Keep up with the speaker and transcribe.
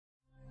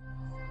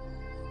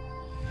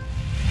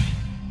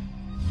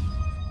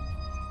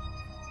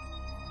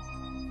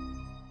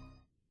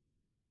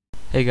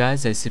Hey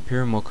guys, Asip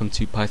here and welcome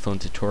to Python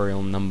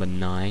tutorial number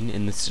 9.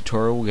 In this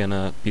tutorial we're going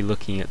to be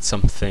looking at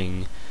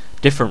something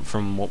different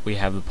from what we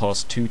have the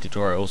past two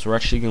tutorials. We're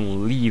actually going to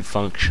leave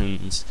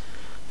functions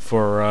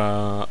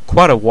for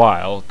quite a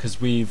while because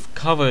we've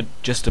covered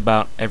just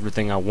about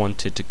everything I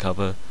wanted to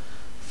cover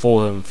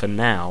for them for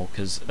now,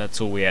 because that's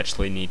all we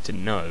actually need to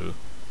know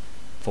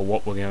for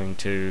what we're going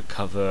to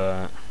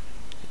cover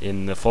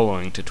in the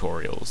following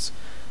tutorials.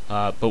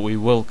 But we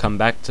will come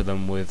back to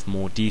them with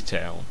more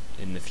detail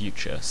in the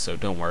future, so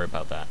don't worry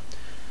about that.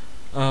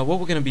 What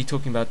we're going to be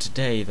talking about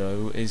today,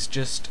 though, is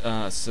just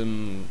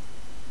some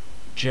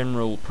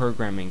general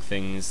programming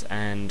things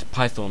and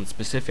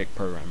Python-specific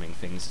programming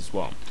things as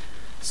well.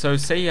 So,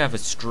 say you have a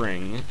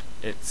string,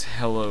 it's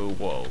hello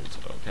world,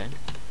 okay?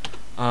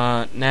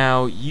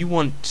 Now, you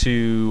want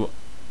to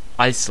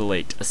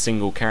isolate a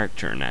single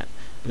character in that,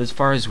 but as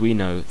far as we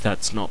know,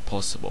 that's not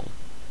possible.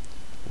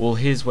 Well,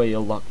 here's where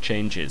your luck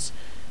changes.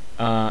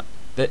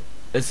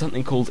 There's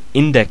something called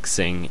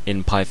indexing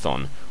in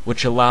Python,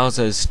 which allows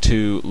us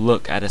to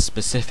look at a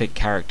specific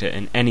character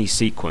in any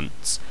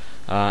sequence.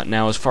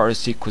 Now, as far as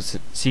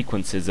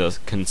sequences are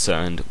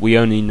concerned, we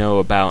only know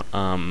about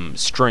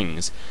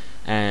strings,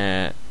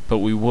 but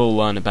we will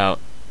learn about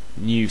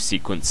new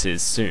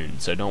sequences soon,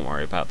 so don't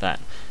worry about that.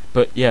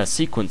 But yeah,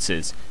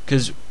 sequences,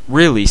 because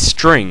really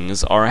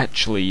strings are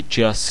actually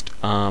just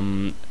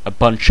a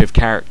bunch of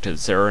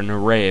characters. They're an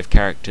array of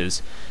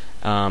characters.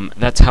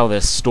 That's how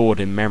they're stored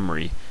in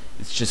memory.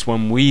 It's just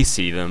when we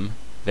see them,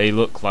 they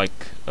look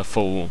like a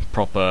full,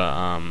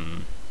 proper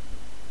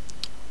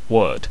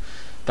word.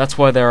 That's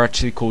why they're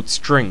actually called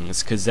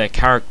strings, because they're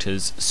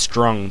characters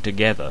strung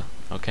together.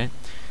 Okay,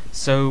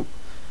 so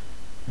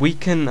we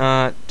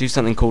can do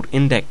something called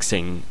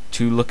indexing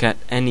to look at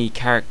any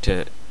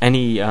character,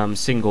 any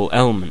single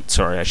element.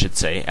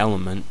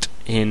 Element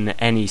in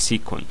any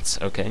sequence.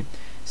 Okay,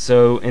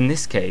 so in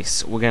this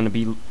case, we're going to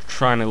be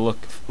trying to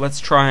look. Let's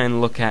try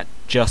and look at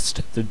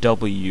just the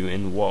W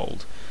in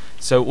world.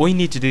 So all you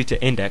need to do to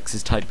index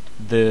is type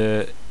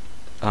the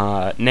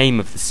name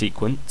of the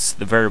sequence,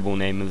 the variable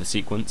name of the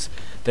sequence,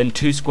 then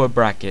 2 square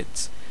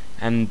brackets,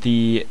 and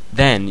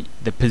then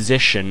the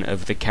position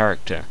of the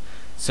character.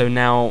 So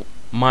now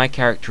my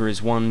character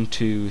is 1,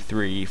 2,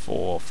 3,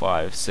 4,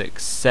 5,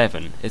 6,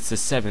 7. It's the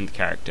 7th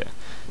character.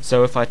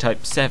 So if I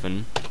type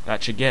 7,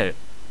 that should get it.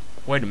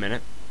 Wait a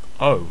minute.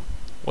 Oh,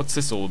 what's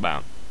this all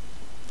about?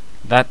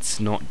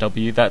 That's not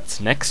W, that's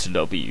next to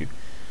W.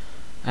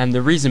 And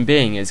the reason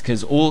being is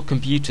because all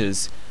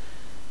computers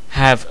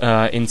have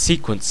in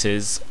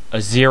sequences a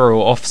 0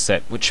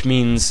 offset, which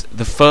means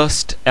the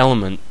first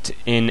element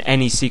in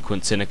any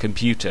sequence in a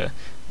computer,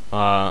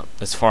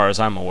 as far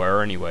as I'm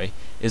aware anyway,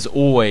 is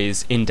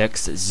always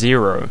indexed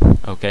 0.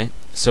 Okay,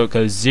 so it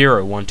goes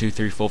 0, 1, 2,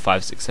 3, 4,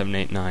 5, 6, 7,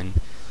 8, 9.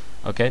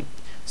 Okay,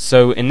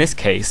 so in this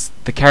case,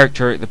 the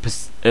character at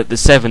the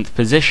 7th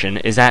position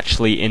is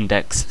actually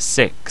index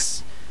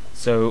 6.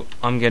 So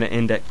I'm going to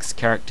index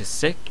character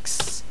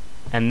 6.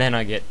 And then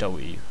I get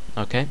W.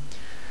 Okay.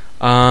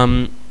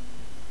 Now,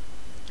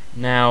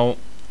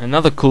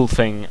 another cool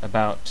thing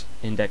about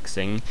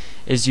indexing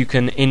is you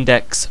can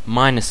index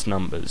minus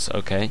numbers.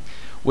 Okay,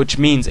 which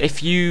means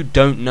if you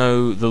don't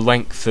know the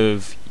length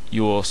of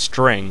your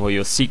string or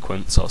your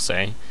sequence, I'll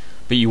say,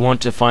 but you want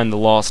to find the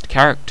last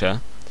character,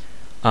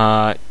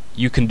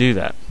 you can do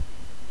that.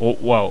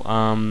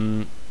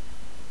 You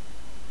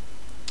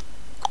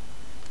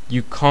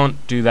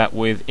can't do that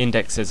with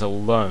indexes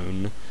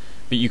alone.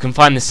 But you can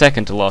find the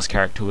second to last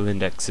character with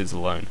indexes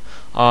alone.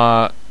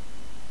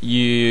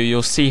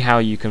 You'll see how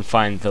you can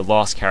find the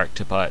last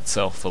character by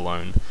itself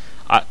alone.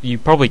 You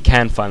probably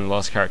can find the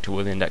last character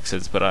with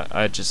indexes, but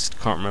I just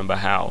can't remember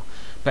how.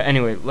 But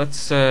anyway,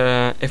 let's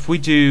if we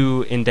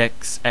do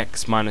index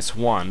x minus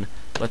 1,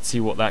 let's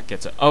see what that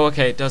gets. Oh,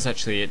 okay, it does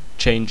actually. It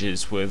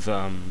changes with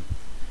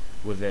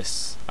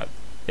this.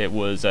 It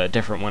was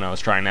different when I was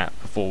trying that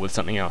before with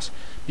something else.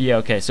 But yeah,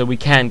 okay, so we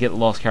can get the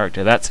last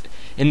character. That's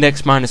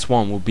index minus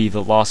 1 will be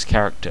the last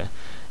character,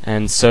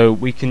 and so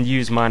we can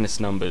use minus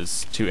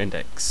numbers to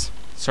index.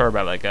 Sorry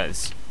about that,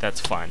 guys. That's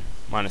fine.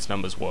 Minus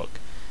numbers work.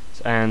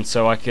 And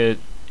so I could,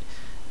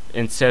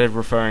 instead of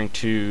referring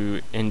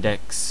to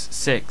index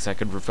 6, I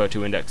could refer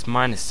to index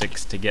minus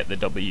 6 to get the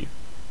W.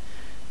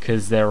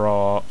 Because there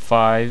are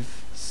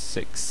 5,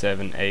 6,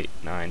 7, 8,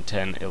 9,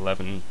 10,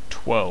 11,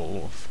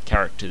 12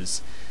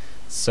 characters.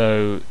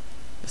 So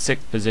the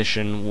 6th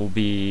position will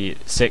be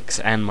 6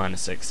 and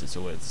minus 6. It's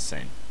always the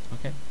same.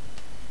 Okay.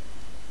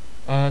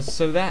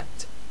 So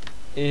that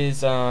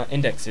is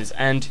indexes,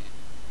 and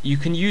you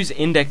can use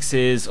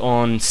indexes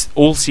on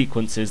all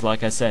sequences,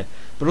 like I said,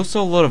 but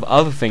also a lot of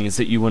other things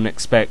that you wouldn't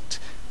expect.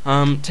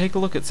 Take a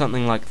look at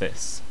something like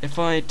this. If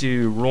I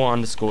do raw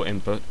underscore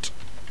input,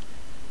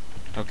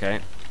 okay,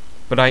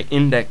 but I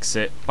index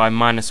it by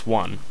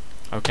 -1,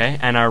 okay,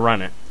 and I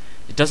run it.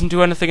 It doesn't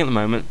do anything at the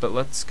moment, but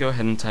let's go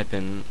ahead and type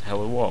in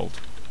hello world.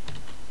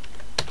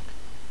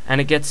 And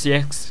it gets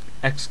the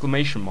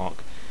exclamation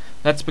mark.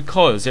 That's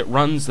because it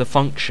runs the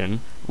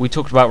function. We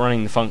talked about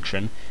running the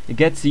function. It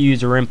gets the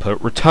user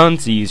input,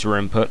 returns the user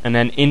input, and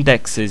then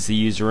indexes the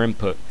user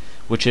input,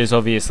 which is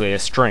obviously a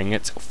string.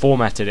 It's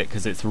formatted it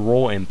because it's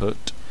raw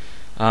input,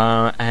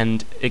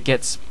 and it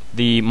gets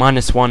the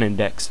 -1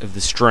 index of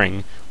the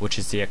string, which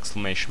is the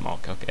exclamation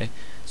mark. Okay,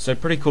 so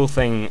pretty cool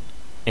thing.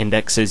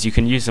 Indexes, you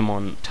can use them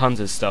on tons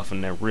of stuff,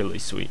 and they're really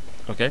sweet.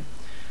 Okay,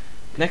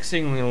 next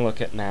thing we're going to look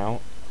at now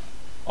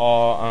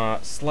are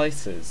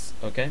slices.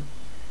 Okay,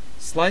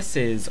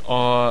 slices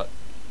are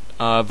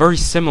very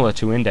similar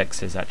to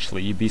indexes.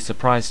 Actually, you'd be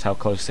surprised how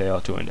close they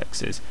are to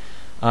indexes,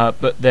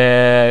 but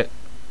they're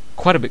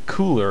quite a bit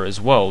cooler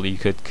as well. You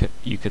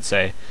could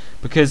say,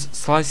 because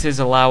slices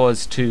allow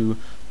us to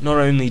not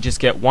only just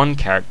get one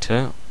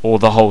character or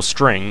the whole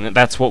string.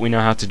 That's what we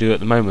know how to do at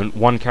the moment.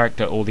 One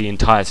character or the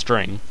entire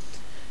string.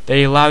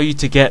 They allow you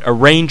to get a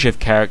range of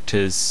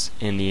characters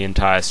in the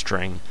entire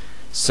string.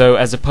 So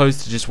as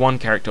opposed to just one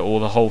character or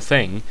the whole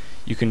thing,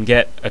 you can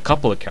get a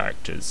couple of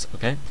characters.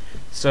 Okay.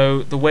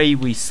 So the way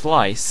we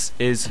slice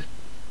is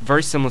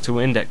very similar to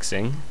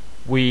indexing.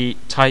 We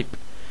type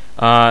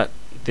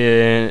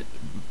the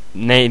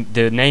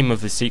name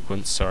of the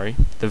sequence,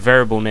 the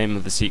variable name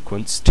of the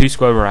sequence, 2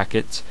 square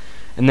brackets,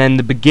 and then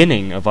the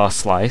beginning of our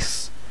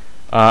slice,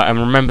 and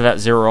remember that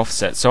 0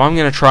 offset. So I'm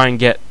going to try and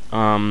get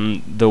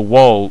the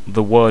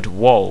word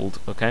wold.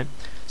 Okay,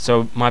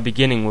 so my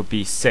beginning would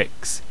be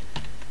 6,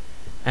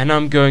 and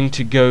I'm going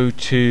to go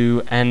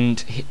to,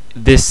 and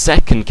this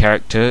second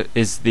character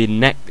is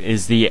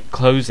the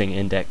closing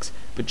index.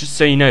 But just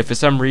so you know, for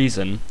some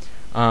reason,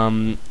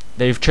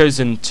 they've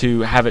chosen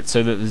to have it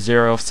so that the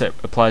 0 offset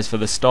applies for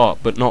the start,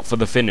 but not for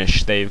the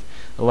finish. They've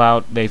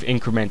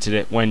incremented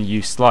it when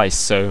you slice,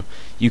 so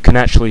you can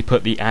actually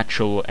put the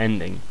actual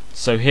ending.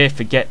 So here,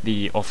 forget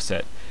the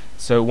offset.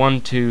 So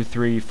 1, 2,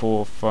 3,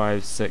 4,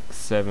 5, 6,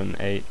 7,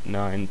 8,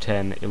 9,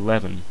 10,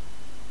 11.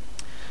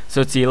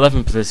 So it's the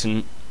 11th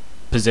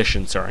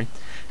position,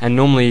 and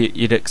normally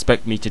you'd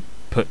expect me to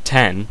put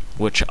 10,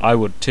 which I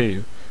would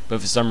too,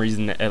 but for some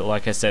reason,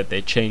 like I said,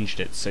 they changed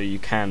it so you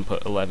can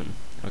put 11.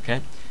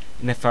 Okay,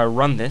 and if I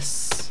run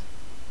this,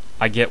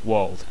 I get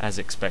wold as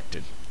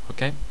expected.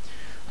 Okay.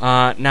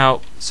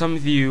 Now, some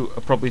of you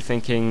are probably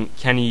thinking,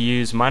 can you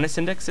use minus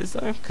indexes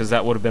though? Because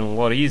that would have been a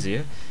lot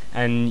easier.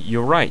 And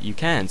you're right, you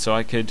can. So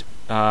I could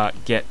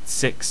get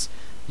 6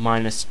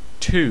 minus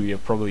 2, you're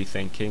probably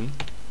thinking.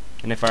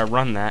 And if I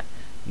run that,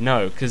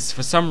 no, because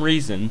for some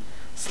reason,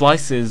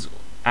 slices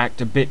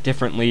act a bit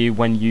differently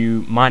when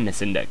you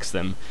minus index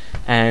them.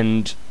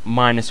 And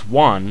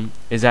 -1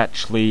 is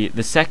actually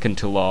the second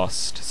to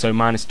last, so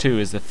 -2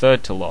 is the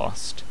third to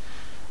last.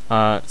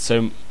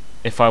 So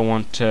if I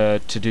want to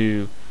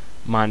do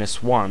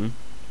 -1,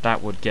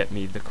 that would get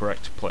me the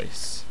correct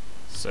place.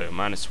 So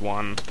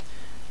 -1,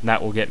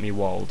 that will get me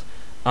wold.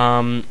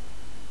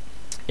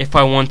 If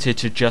I wanted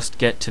to just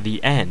get to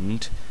the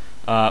end,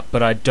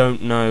 but I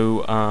don't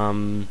know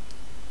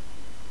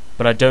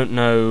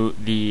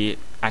the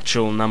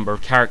actual number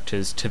of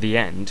characters to the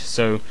end.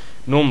 So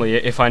normally,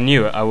 if I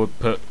knew it, I would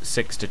put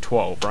 6 to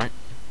 12, right?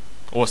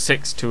 Or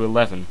 6 to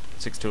 11.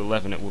 6 to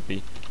 11 it would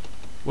be.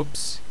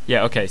 Whoops.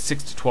 Yeah, okay,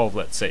 6 to 12,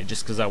 let's say,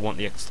 just because I want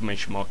the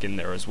exclamation mark in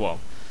there as well.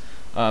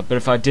 But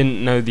if I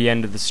didn't know the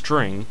end of the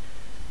string,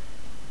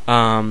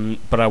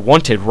 but I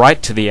wanted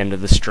right to the end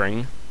of the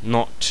string,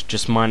 not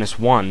just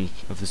 -1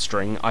 of the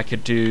string, I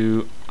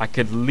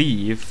could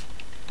leave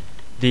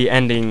the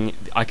ending,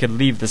 I could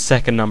leave the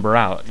second number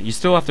out. You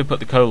still have to put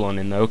the colon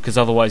in though, because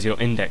otherwise you're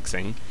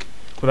indexing.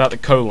 Without the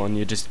colon,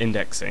 you're just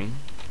indexing.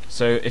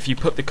 So if you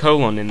put the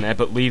colon in there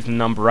but leave the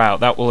number out,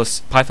 that will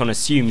Python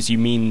assumes you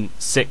mean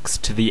 6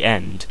 to the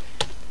end,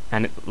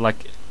 and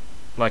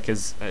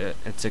as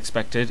it's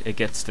expected, it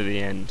gets to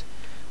the end.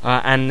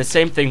 And the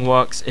same thing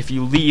works if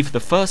you leave the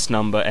first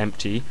number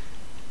empty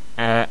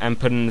and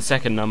put in the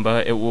second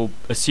number. It will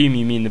assume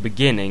you mean the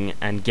beginning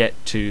and get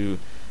to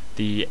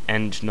the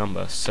end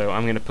number. So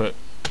I'm going to put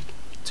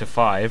to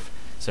 5,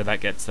 so that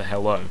gets the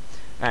hello.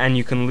 And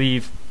you can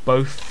leave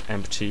both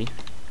empty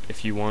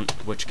if you want,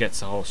 which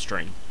gets the whole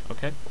string.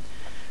 Okay.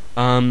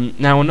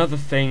 Now another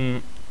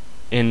thing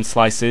in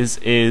slices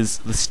is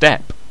the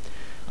step.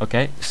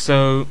 Okay,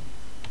 so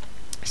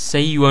say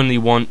you only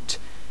want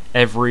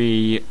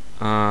every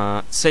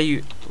I'm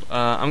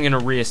going to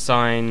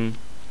reassign.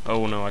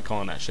 Oh no, I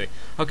can't actually.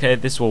 Okay,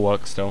 this will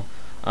work still.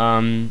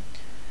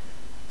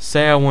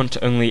 Say I want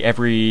only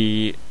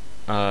every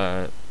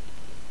other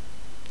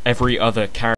character